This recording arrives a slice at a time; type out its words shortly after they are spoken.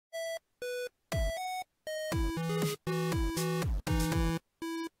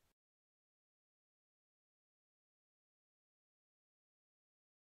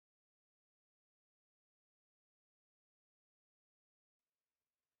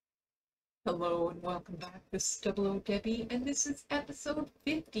Hello and welcome back. This is Double O Debbie, and this is episode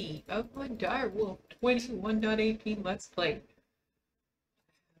 50 of my DireWolf20 1.18 Let's Play.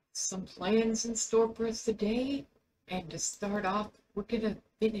 Some plans in store for us today, and to start off, we're gonna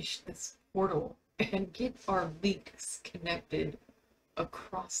finish this portal and get our links connected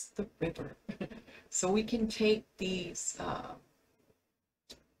across the river so we can take these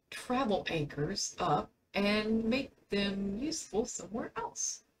travel anchors up and make them useful somewhere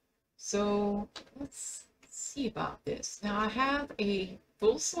else. So let's see about this. Now I have a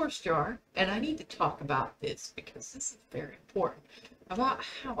full source jar, and I need to talk about this because this is very important about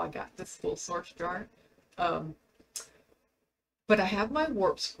how I got this full source jar. But I have my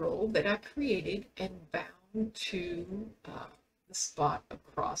warp scroll that I created and bound to the spot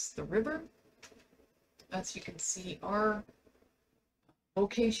across the river. As you can see, our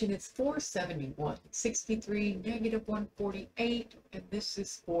location is 471, 63, negative 148, and this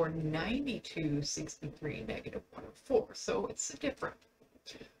is 492, 63, negative 104. So it's different.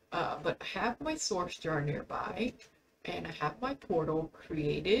 But I have my source jar nearby, and I have my portal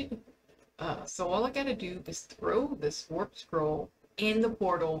created. So all I gotta do is throw this warp scroll in the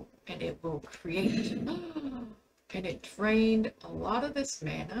portal, and it will create. And it drained a lot of this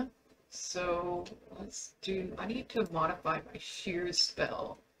mana. So let's do, I need to modify my shear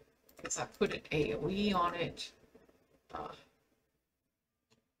spell because I put an AoE on it.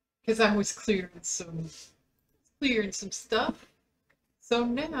 Because I was clearing some stuff. So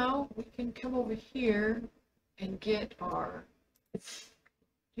now we can come over here and get our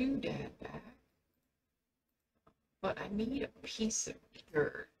doodad back. But I need a piece of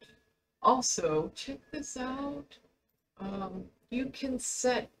dirt. Also, check this out. You can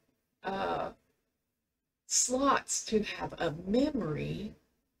set slots to have a memory,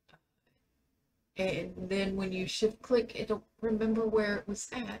 and then when you shift click, it'll remember where it was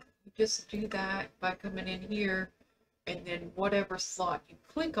at. You just do that by coming in here, and then whatever slot you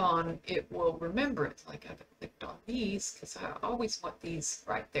click on, it will remember it. Like I've clicked on these because I always want these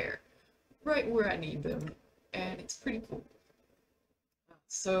right there, right where I need them, and it's pretty cool.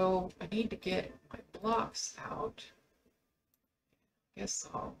 So I need to get my blocks out. Guess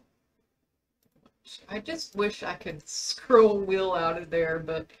I just wish I could scroll wheel out of there,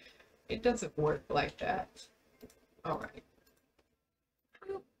 but it doesn't work like that. All right.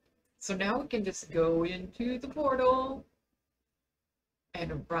 So now we can just go into the portal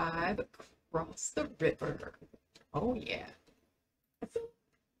and arrive across the river. Oh yeah.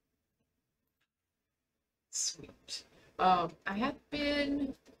 Sweet. I have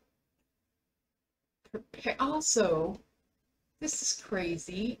been prepared. Also, this is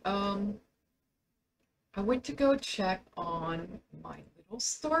crazy. I went to go check on my little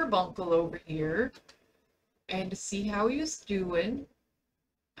Starbuncle over here and to see how he was doing,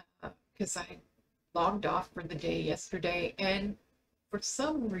 because I logged off for the day yesterday, and for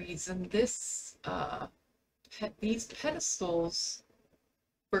some reason this these pedestals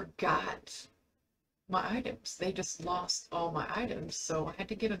forgot my items. They just lost all my items, so I had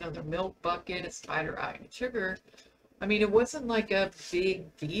to get another milk bucket, a spider eye, and sugar. I mean, it wasn't like a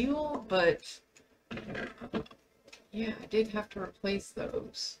big deal, but yeah, I did have to replace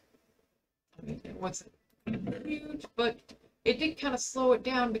those. I mean, it wasn't huge, but it did kind of slow it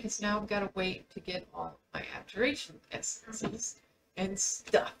down because now I've got to wait to get all my abjuration essences and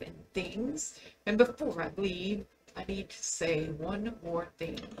stuff and things. And before I leave, I need to say one more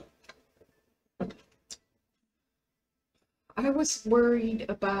thing. I was worried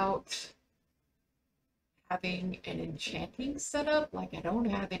about having an enchanting setup, like I don't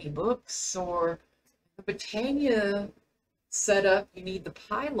have any books, or the Britannia setup, you need the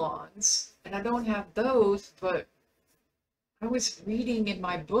pylons, and I don't have those, but I was reading in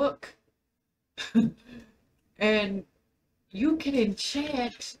my book, and you can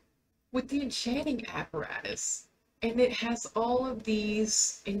enchant with the enchanting apparatus, and it has all of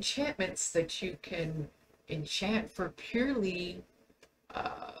these enchantments that you can enchant for purely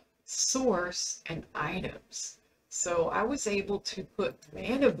source and items. So I was able to put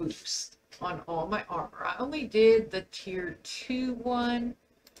mana boost on all my armor. I only did the tier 2 one.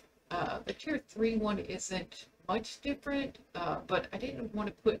 The tier 3 one isn't much different, but I didn't want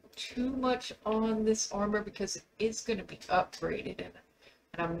to put too much on this armor because it is going to be upgraded,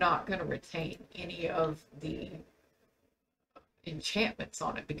 and I'm not going to retain any of the enchantments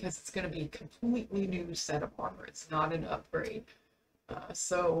on it because it's going to be a completely new set of armor. It's not an upgrade.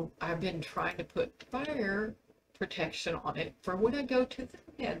 So I've been trying to put fire protection on it for when I go to the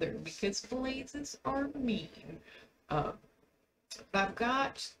nether because blazes are mean. I've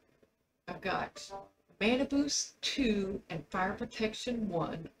got Mana Boost 2 and Fire Protection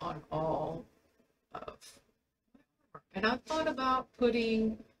 1 on all of. And I thought about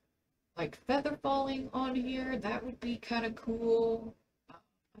putting like feather falling on here. That would be kind of cool.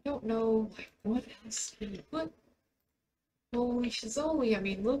 I don't know like what else can you put. Holy shizzoli, I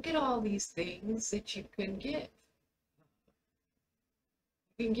mean, look at all these things that you can get.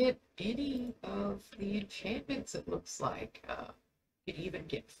 You can get any of the enchantments, it looks like. You can even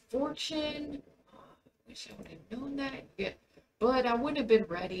get fortune. Wish I would have known that. But I wouldn't have been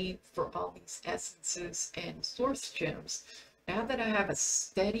ready for all these essences and source gems. Now that I have a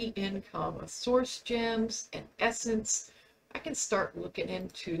steady income of source gems and essence, I can start looking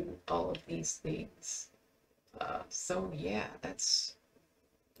into all of these things. So yeah, that's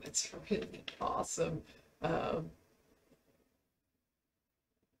really awesome.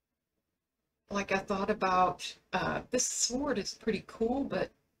 Like I thought about, this sword is pretty cool,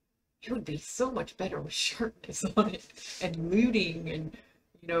 but it would be so much better with sharpness on it and looting and,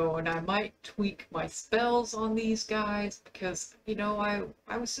 you know, and I might tweak my spells on these guys because, you know,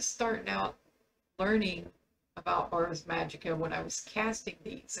 I was just starting out learning about Ars Magica when I was casting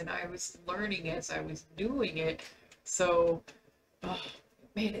these, and I was learning as I was doing it. So, oh,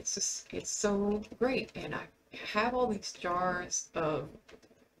 man, it's so great. And I have all these jars of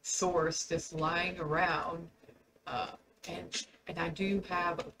source just lying around, and I do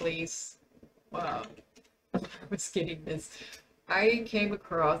have a place. I was getting this. I came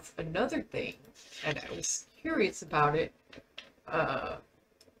across another thing, and I was curious about it.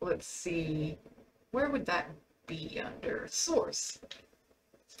 Let's see, where would that be under source?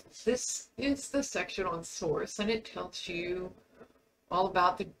 This is the section on source, and it tells you all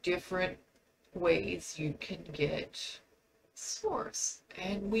about the different ways you can get source.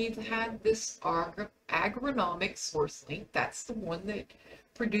 And we've had this agronomic source link. That's the one that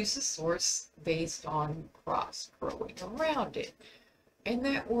produces source based on cross growing around it. And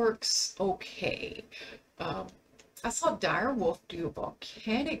that works okay. I saw DireWolf do a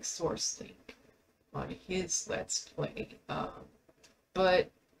volcanic source link on his Let's Play. But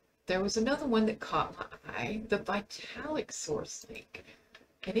there was another one that caught my eye, the Vitalic source link.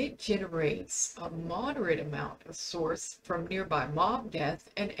 And it generates a moderate amount of source from nearby mob death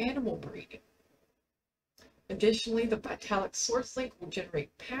and animal breeding. Additionally, the Vitalic source link will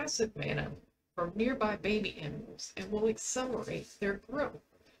generate passive mana from nearby baby animals and will accelerate their growth.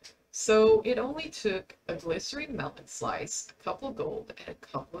 So it only took a glycerine melon slice, a couple of gold, and a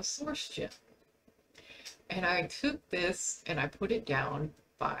couple of source gems. And I took this and I put it down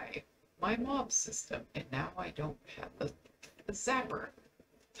by my mob system, and now I don't have a zapper.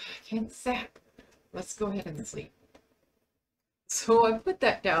 I can't zap. Let's go ahead and sleep. So I put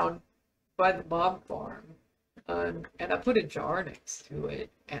that down by the mob farm, and I put a jar next to it,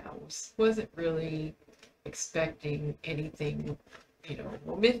 and I wasn't really expecting anything, you know,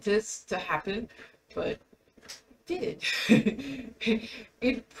 momentous to happen, but it did.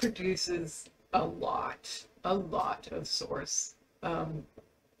 It produces a lot of source.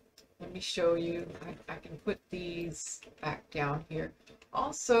 Let me show you. I can put these back down here.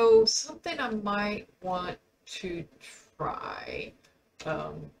 Also, something I might want to try.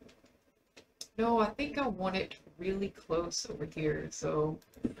 No, I think I want it really close over here. So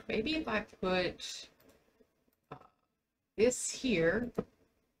maybe if I put this here,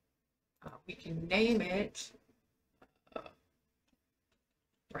 we can name it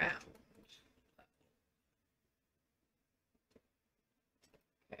round.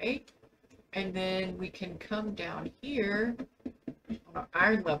 Okay, and then we can come down here on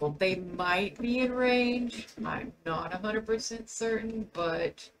iron level. They might be in range. I'm not 100% certain,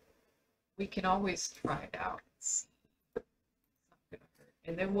 but we can always try it out and see.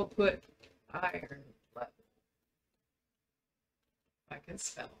 And then we'll put iron level. If I can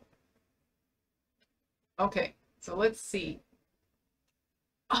spell. Okay, so let's see.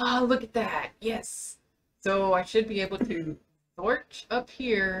 Ah, look at that. Yes. So I should be able to torch up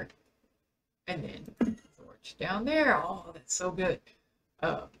here and then torch down there. Oh, that's so good.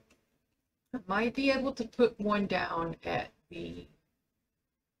 I might be able to put one down at the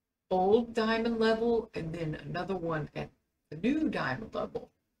old diamond level and then another one at the new diamond level,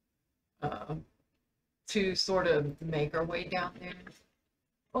 to sort of make our way down there.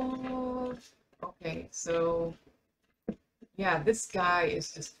 Oh, okay, so yeah, this guy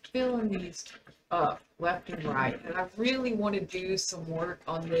is just filling these up left and right, and I really want to do some work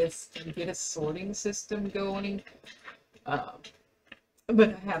on this and get a sorting system going, but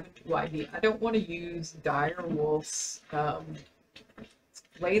I have no idea. I don't want to use DireWolf's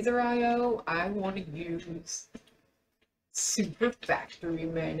laser IO. I want to use Super Factory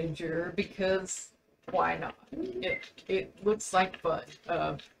Manager because why not? It looks like fun.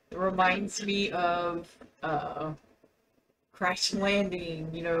 It reminds me of Crash Landing,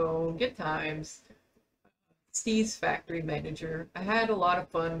 you know, good times. Steve's Factory Manager. I had a lot of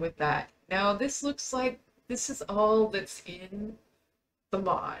fun with that. Now this looks like this is all that's in the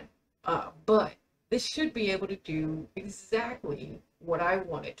mod, but this should be able to do exactly what I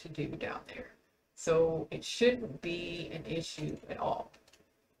want it to do down there. So it shouldn't be an issue at all.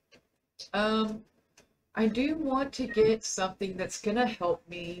 I do want to get something that's gonna help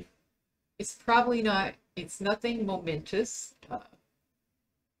me. It's probably not, it's nothing momentous.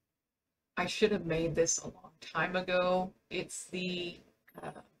 I should have made this a long time ago. It's the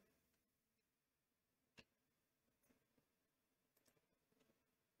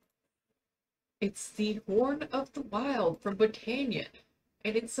Horn of the Wild from Botania,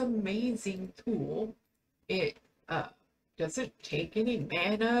 and it's an amazing tool. It doesn't take any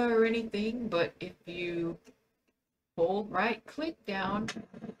mana or anything, but if you hold right click down,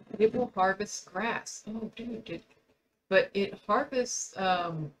 it will harvest grass. Oh, dude, but it harvests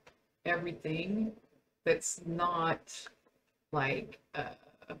everything that's not like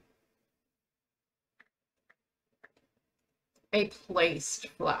a placed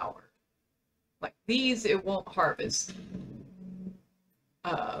flower. Like these, it won't harvest.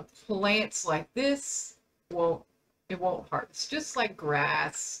 Plants like this won't harvest. Just like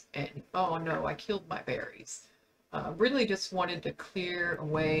grass and oh no, I killed my berries. Really just wanted to clear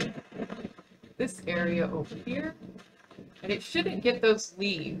away this area over here, and it shouldn't get those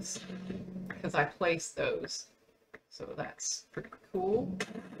leaves because I placed those. So that's pretty cool.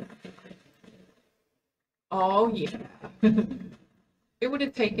 Oh yeah. It would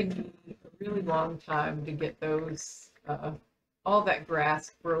have taken me a really long time to get those, all that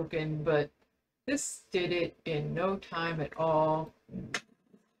grass broken, but this did it in no time at all. I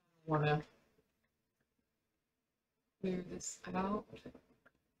want to clear this out.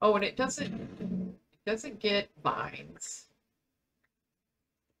 Oh, and it doesn't get vines.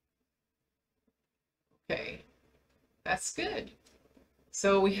 Okay, that's good.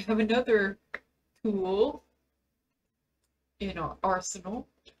 So we have another tool in our arsenal.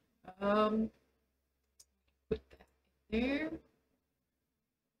 Put that there.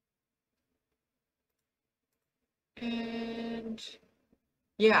 And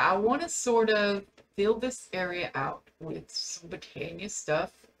yeah, I want to sort of fill this area out with some Botania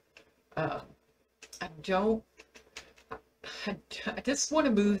stuff. I just want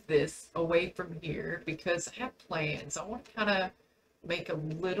to move this away from here because I have plans. I want to kind of make a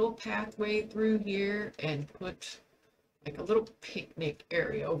little pathway through here and put like a little picnic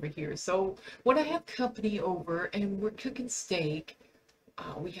area over here. So when I have company over and we're cooking steak,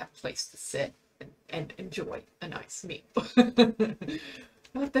 we have a place to sit and enjoy a nice meal.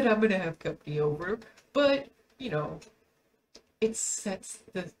 Not that I'm gonna have company over, but you know, it sets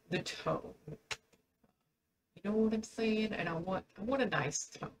the tone. You know what I'm saying? And I want a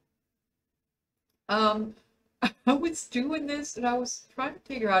nice tone. I was doing this and I was trying to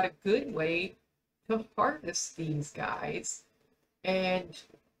figure out a good way to harvest these guys, and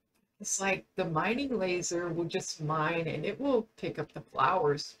it's like the mining laser will just mine and it will pick up the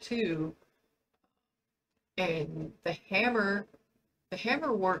flowers too, and the hammer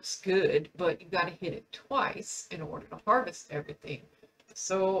works good, but you got to hit it twice in order to harvest everything.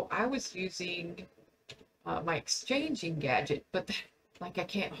 So I was using my exchanging gadget, but like I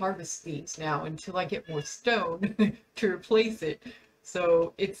can't harvest these now until I get more stone to replace it.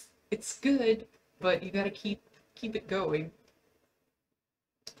 So it's good, but you got to keep it going.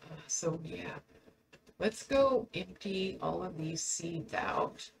 So yeah, let's go empty all of these seeds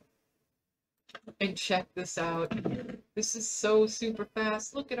out and check this out. This is so super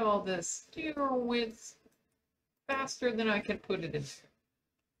fast. Look at all this. It's faster than I can put it in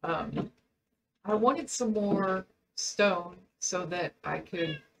there. I wanted some more stone so that I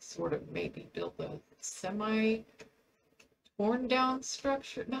could sort of maybe build a semi torn down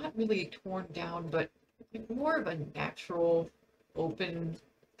structure. Not really torn down, but more of a natural open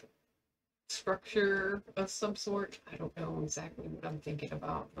structure of some sort. I don't know exactly what I'm thinking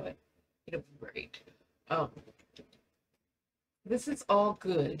about, but it'll be great. This is all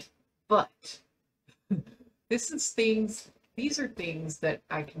good, but these are things that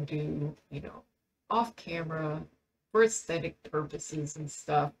I can do, you know, off camera for aesthetic purposes and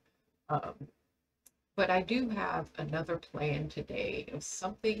stuff. But I do have another plan today of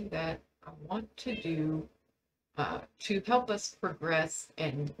something that I want to do to help us progress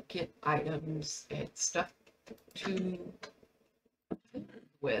and get items and stuff to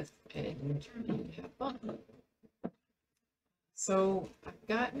with and have fun. So I've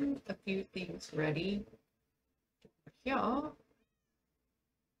gotten a few things ready here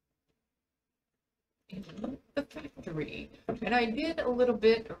in the factory. And I did a little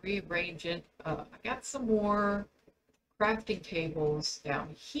bit of rearranging. I got some more crafting tables down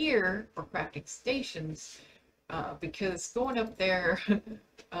here, or crafting stations, because going up there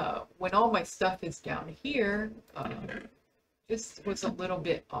when all my stuff is down here just was a little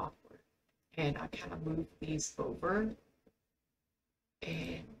bit awkward. And I kind of moved these over.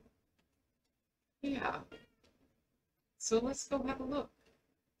 And yeah, so let's go have a look.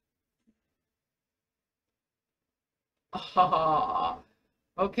 Ah,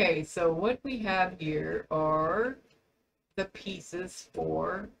 okay, so what we have here are the pieces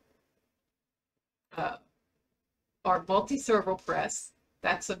for uh, our multi-servo press.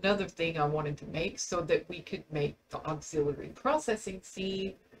 That's another thing I wanted to make so that we could make the auxiliary processing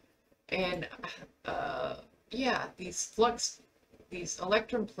sieve. And yeah, these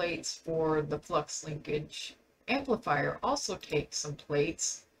electron plates for the flux linkage amplifier also take some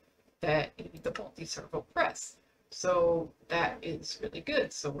plates that need the multi-servo press. So that is really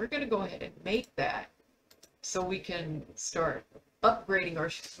good. So we're going to go ahead and make that so we can start upgrading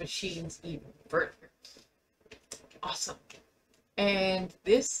our machines even further. Awesome. And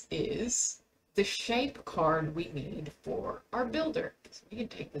this is the shape card we need for our builder. So we can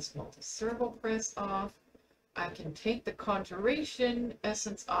take this multi-servo press off. I can take the conjuration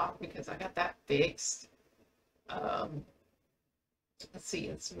essence off because I got that fixed. Let's see,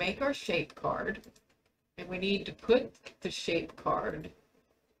 let's make our shape card. And we need to put the shape card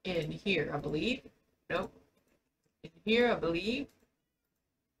in here, I believe. Nope. In here, I believe.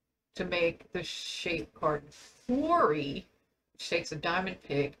 To make the shape card quarry, which takes a diamond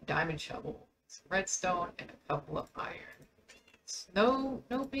pick, diamond shovel, some redstone, and a couple of iron. It's no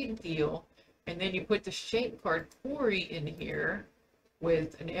big deal. And then you put the shape card quarry in here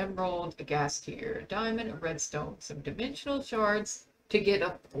with an emerald, a gas tier, a diamond, a redstone, some dimensional shards to get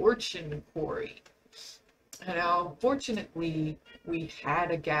a fortune quarry. And now, fortunately, we had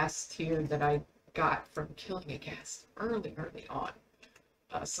a gas tier that I got from killing a ghast early on.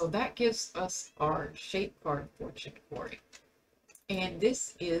 So that gives us our shape card fortune quarry. And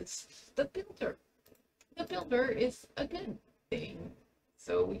this is the builder. The builder is a good thing.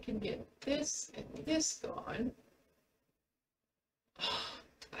 So we can get this and this gone.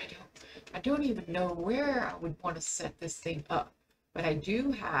 I don't even know where I would want to set this thing up. But I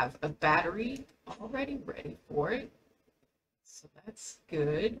do have a battery already ready for it. So that's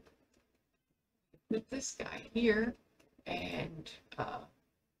good. Put this guy here and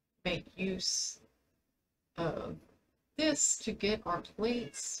make use of this to get our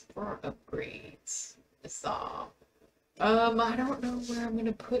plates for our upgrades. I don't know where I'm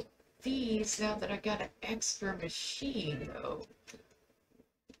gonna put these now that I got an extra machine though.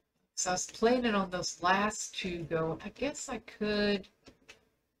 So I was planning on those last two going. I guess I could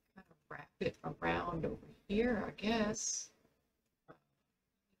kind of wrap it around over here, I guess.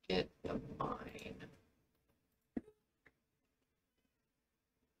 Get the mine.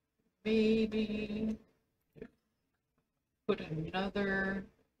 Maybe put another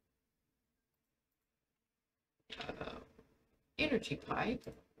energy pipe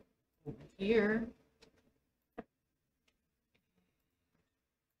over here.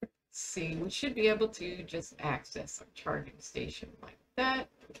 Let's see, we should be able to just access our charging station like that,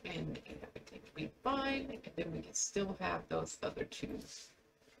 and everything will be fine. And then we can still have those other two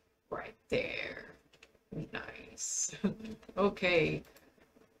right there. Nice. Okay.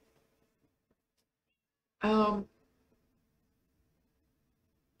 I'm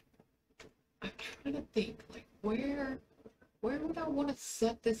trying to think, like, where would I want to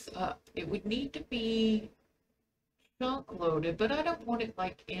set this up? It would need to be chunk loaded, but I don't want it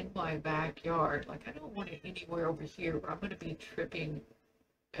like in my backyard. Like, I don't want it anywhere over here where I'm going to be tripping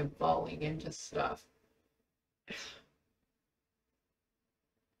and falling into stuff. I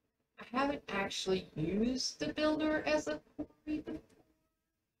haven't actually used the builder as a quarry before.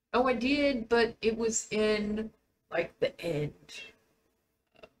 Oh, I did, but it was in like the end.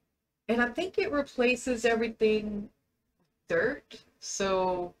 And I think it replaces everything dirt,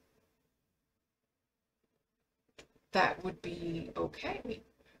 so that would be okay.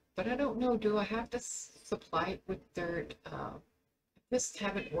 But I don't know, do I have to supply it with dirt? I just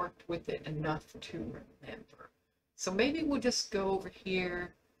haven't worked with it enough to remember. So maybe we'll just go over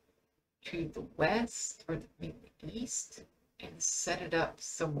here to the west or maybe the east and set it up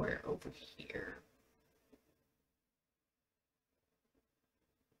somewhere over here.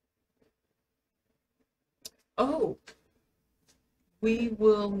 Oh, we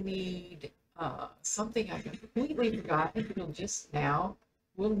will need something I completely forgot until just now.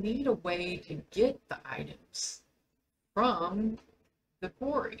 We'll need a way to get the items from the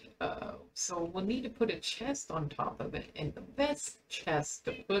quarry. So we'll need to put a chest on top of it, and the best chest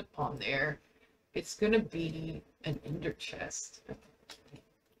to put on there, it's going to be an ender chest.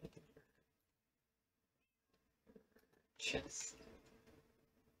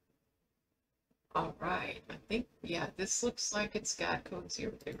 All right, I think, yeah, this looks like it's got code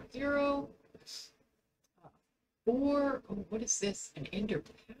 000. Or, oh, what is this? An ender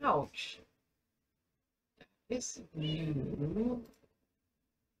pouch. This new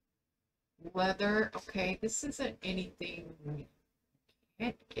leather. Okay, this isn't anything we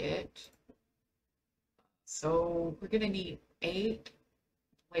can't get. So we're gonna need 8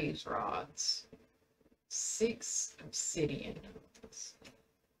 blaze rods, 6 obsidian.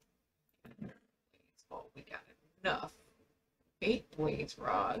 Oh, we got enough. 8 blaze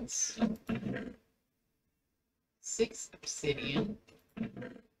rods, 6 obsidian,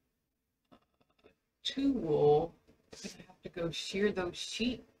 2 wool. I'm gonna have to go shear those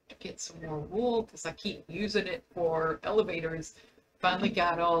sheep to get some more wool because I keep using it for elevators. Finally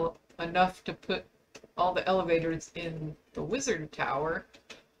got all enough to put all the elevators in the wizard tower.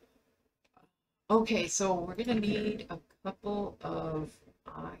 Okay, so we're gonna need a couple of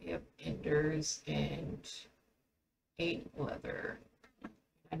Eye of Enders and 8 leather.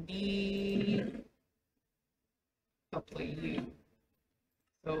 I need a couple of you.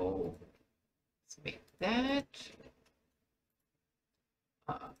 So let's make that.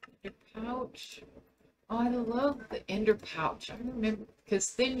 Ender pouch. Oh, I love the ender pouch. I remember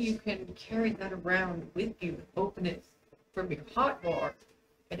because then you can carry that around with you, open it from your hotbar,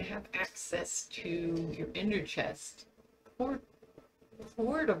 and have access to your ender chest portably.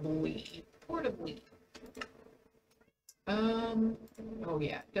 Oh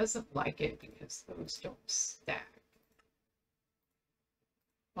yeah, it doesn't like it because those don't stack.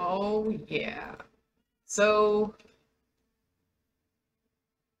 Oh yeah. So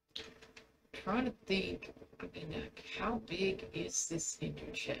trying to think, I mean, how big is this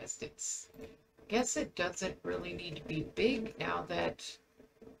ender chest? I guess it doesn't really need to be big now that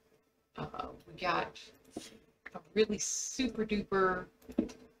we got a really super duper.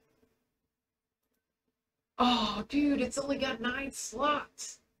 Oh, dude, it's only got 9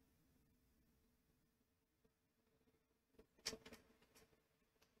 slots.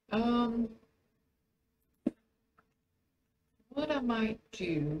 What I might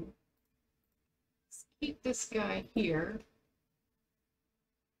do is keep this guy here.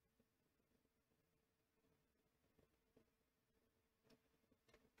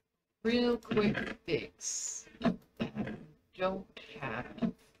 Real quick fix that I don't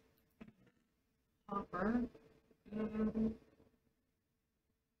have. Hopper. Do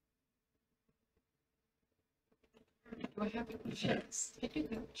I have a chest? I do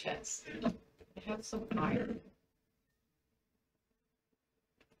have a chest. I have some iron.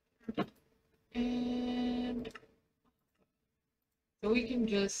 And so we can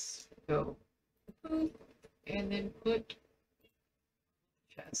just go boop, and then put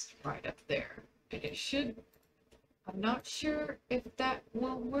chest right up there. And it should, I'm not sure if that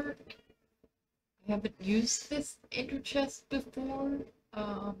will work. I haven't used this ender chest before.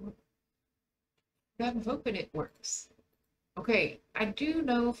 I'm hoping it works. Okay, I do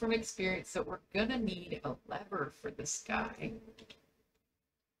know from experience that we're gonna need a lever for this guy.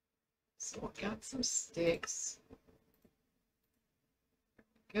 So I got some sticks.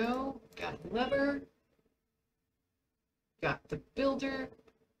 Go, got a lever. Got the builder.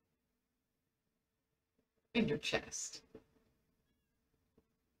 Ender chest.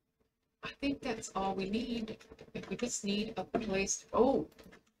 I think that's all we need. We just need a place. Oh,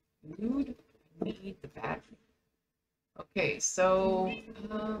 dude, I need the battery. Okay, so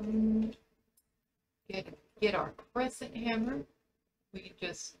get our crescent hammer. We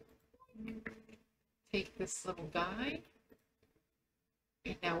just take this little guy,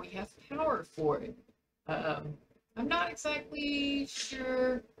 and now we have power for it. I'm not exactly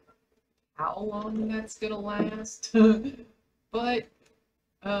sure how long that's gonna last, but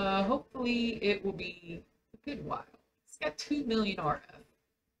hopefully it will be a good while. It's got 2 million RF.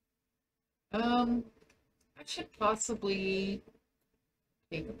 I should possibly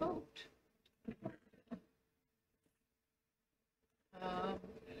take a boat.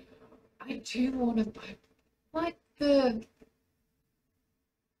 I do want to buy. What the?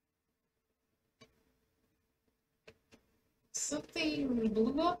 Something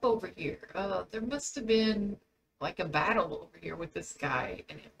blew up over here. There must have been like a battle over here with this guy,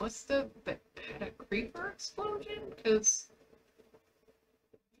 and it must have had a creeper explosion, because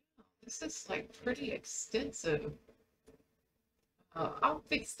This is like pretty extensive. I'll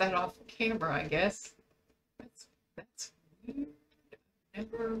fix that off camera, I guess. That's weird.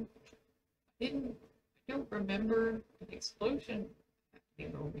 Never, didn't, I don't remember an explosion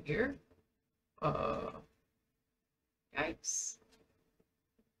happening over here. Yikes.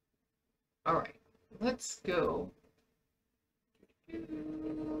 All right, let's go.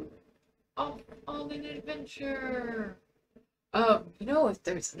 Off on an adventure. If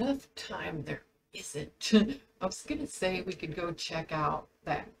there's enough time, there isn't. I was gonna say we could go check out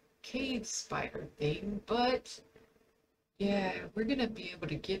that cave spider thing, but yeah, we're gonna be able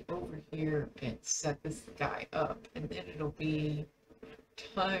to get over here and set this guy up, and then it'll be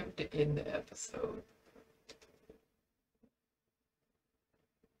time to end the episode.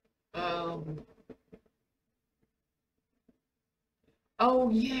 Oh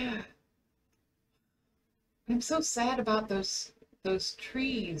yeah, I'm so sad about those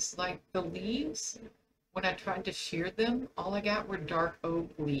trees, like the leaves. When I tried to shear them, all I got were dark oak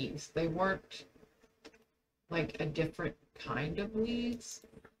leaves. They weren't like a different kind of leaves.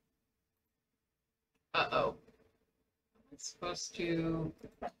 Uh-oh. I'm supposed to...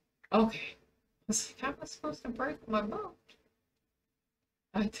 Okay. I was like, how am I supposed to break my boat?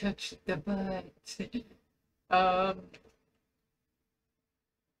 I touched the butt.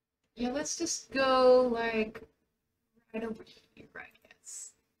 Yeah, let's just go like right over here, I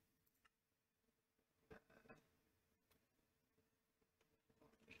guess.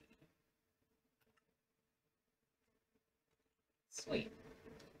 Sweet.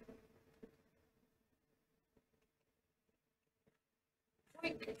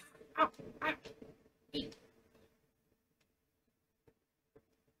 Ow, ow.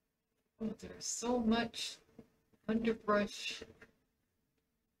 Oh, there's so much underbrush,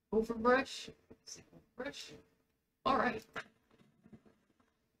 overbrush. Is it overbrush? All right.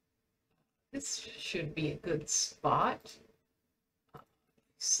 This should be a good spot.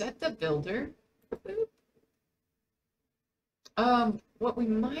 Set the builder. What we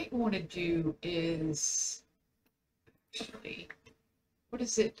might want to do is actually, what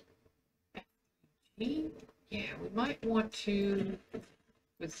is it? Yeah, we might want to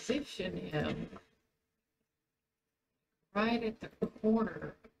position him right at the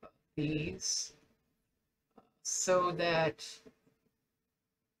corner of these so that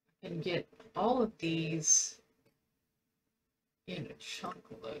I can get all of these in a chunk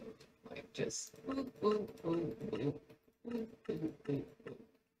load, like just boop, boop, boop, boop, boop, boop, boop, boop.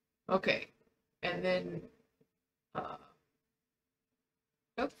 Okay, and then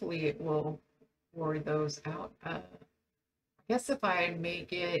hopefully it will worry those out. I guess if I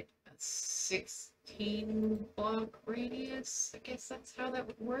make it a 16 block radius, I guess that's how that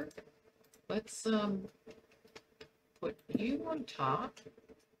would work. Let's put you on top.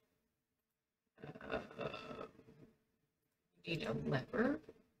 Need a lever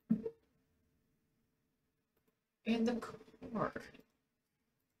and the card.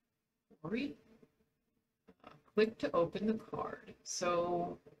 Worry. Click to open the card.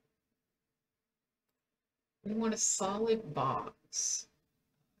 So we want a solid box.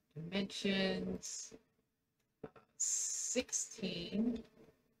 Dimensions 16.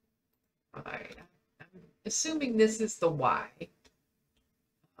 I'm assuming this is the Y.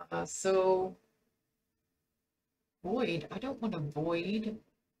 So void, I don't want to void.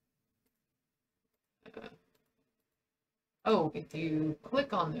 Oh, if you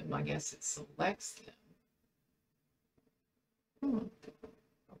click on them, I guess it selects them.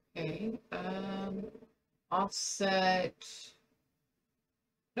 Okay, offset.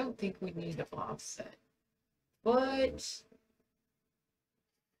 I don't think we need an offset, but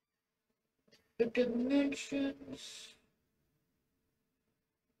the dimensions.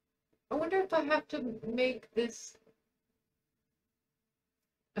 I wonder if I have to make this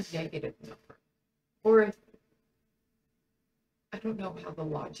a negative number, or if I don't know how the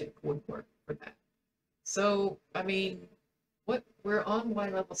logic would work for that. So, I mean, we're on Y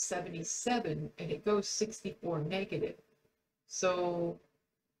level 77 and it goes 64 negative. So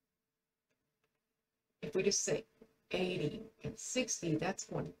if we just say 80 and 60, that's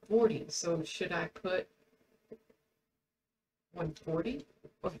 140. So should I put 140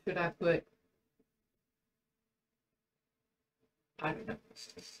 or should I put, I don't know.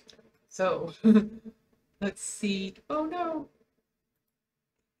 So let's see. Oh no.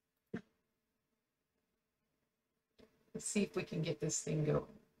 Let's see if we can get this thing going.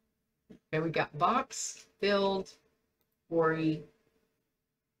 Okay, we got box, build, quarry.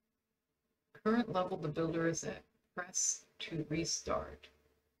 Current level the builder is at. Press to restart.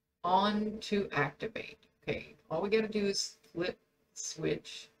 On to activate. Okay, all we got to do is flip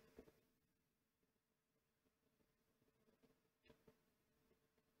switch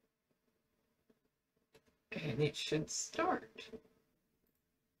And it should start.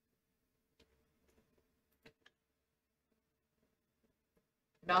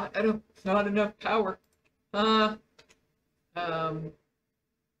 Not enough power.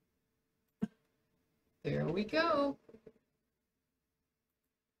 There we go.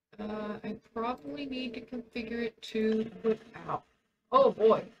 I probably need to configure it to put out. Oh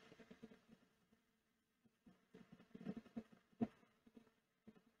boy.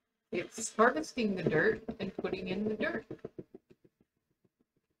 It's harvesting the dirt and putting in the dirt.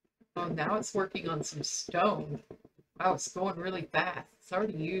 Oh, now it's working on some stone. Wow, it's going really fast. It's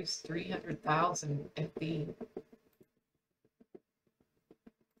already used 300,000 FE.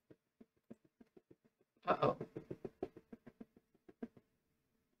 Uh-oh.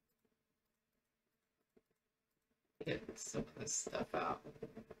 Get some of this stuff out.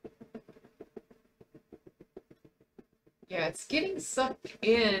 Yeah, it's getting sucked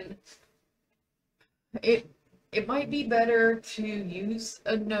in. It might be better to use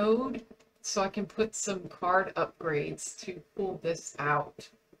a node so I can put some card upgrades to pull this out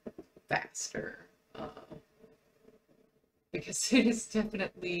faster. Because it is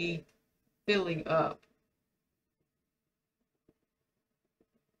definitely filling up.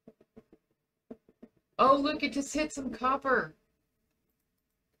 Oh, look, it just hit some copper.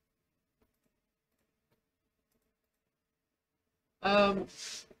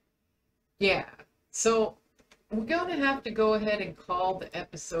 Yeah, so we're going to have to go ahead and call the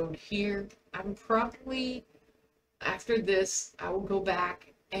episode here. I'm probably, after this, I will go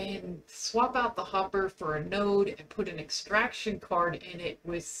back and swap out the hopper for a node and put an extraction card in it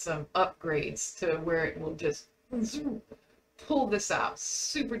with some upgrades to where it will just pull this out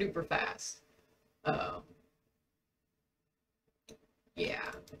super duper fast.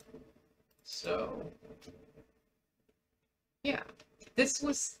 Yeah, so yeah, this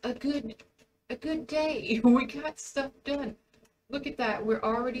was a good day. We got stuff done. Look at that, we're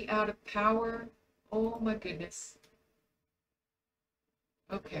already out of power. Oh my goodness.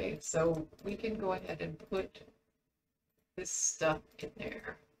 Okay, so we can go ahead and put this stuff in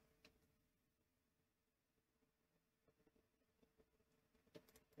there.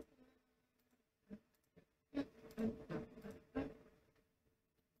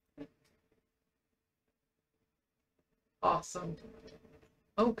 Awesome.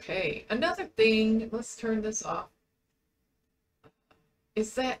 Okay, another thing, let's turn this off,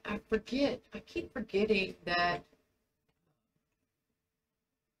 is that I keep forgetting that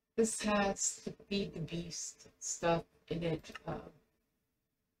this has the Feed the Beast stuff in it.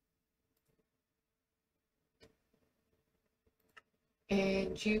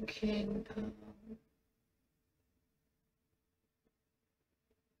 And you can,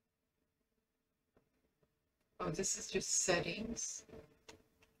 oh, this is just settings.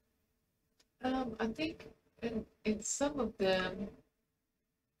 I think in some of them,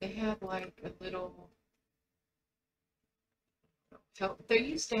 they have like a little, they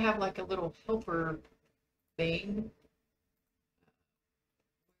used to have like a little helper thing.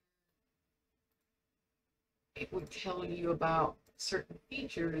 It would tell you about certain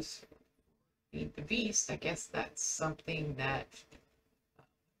features. Feed the Beast, I guess that's something that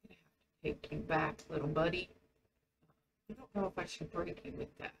I'm gonna have to take you back, little buddy. I don't know if I should break you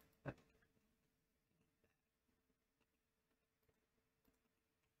with that.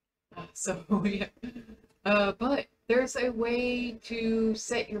 So yeah, but there's a way to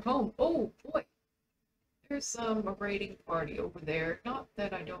set your home. Oh boy, there's a raiding party over there. Not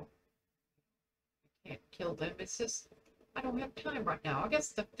that I can't kill them. It's just I don't have time right now. I got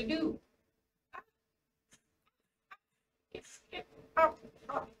stuff to do. Get out,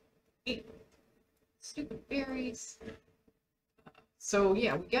 eat stupid berries. So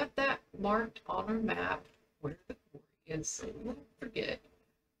yeah, we got that marked on our map where the quarry is, so we won't forget.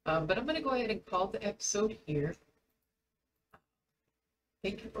 But I'm going to go ahead and call the episode here.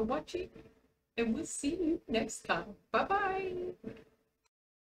 Thank you for watching, and we'll see you next time. Bye-bye.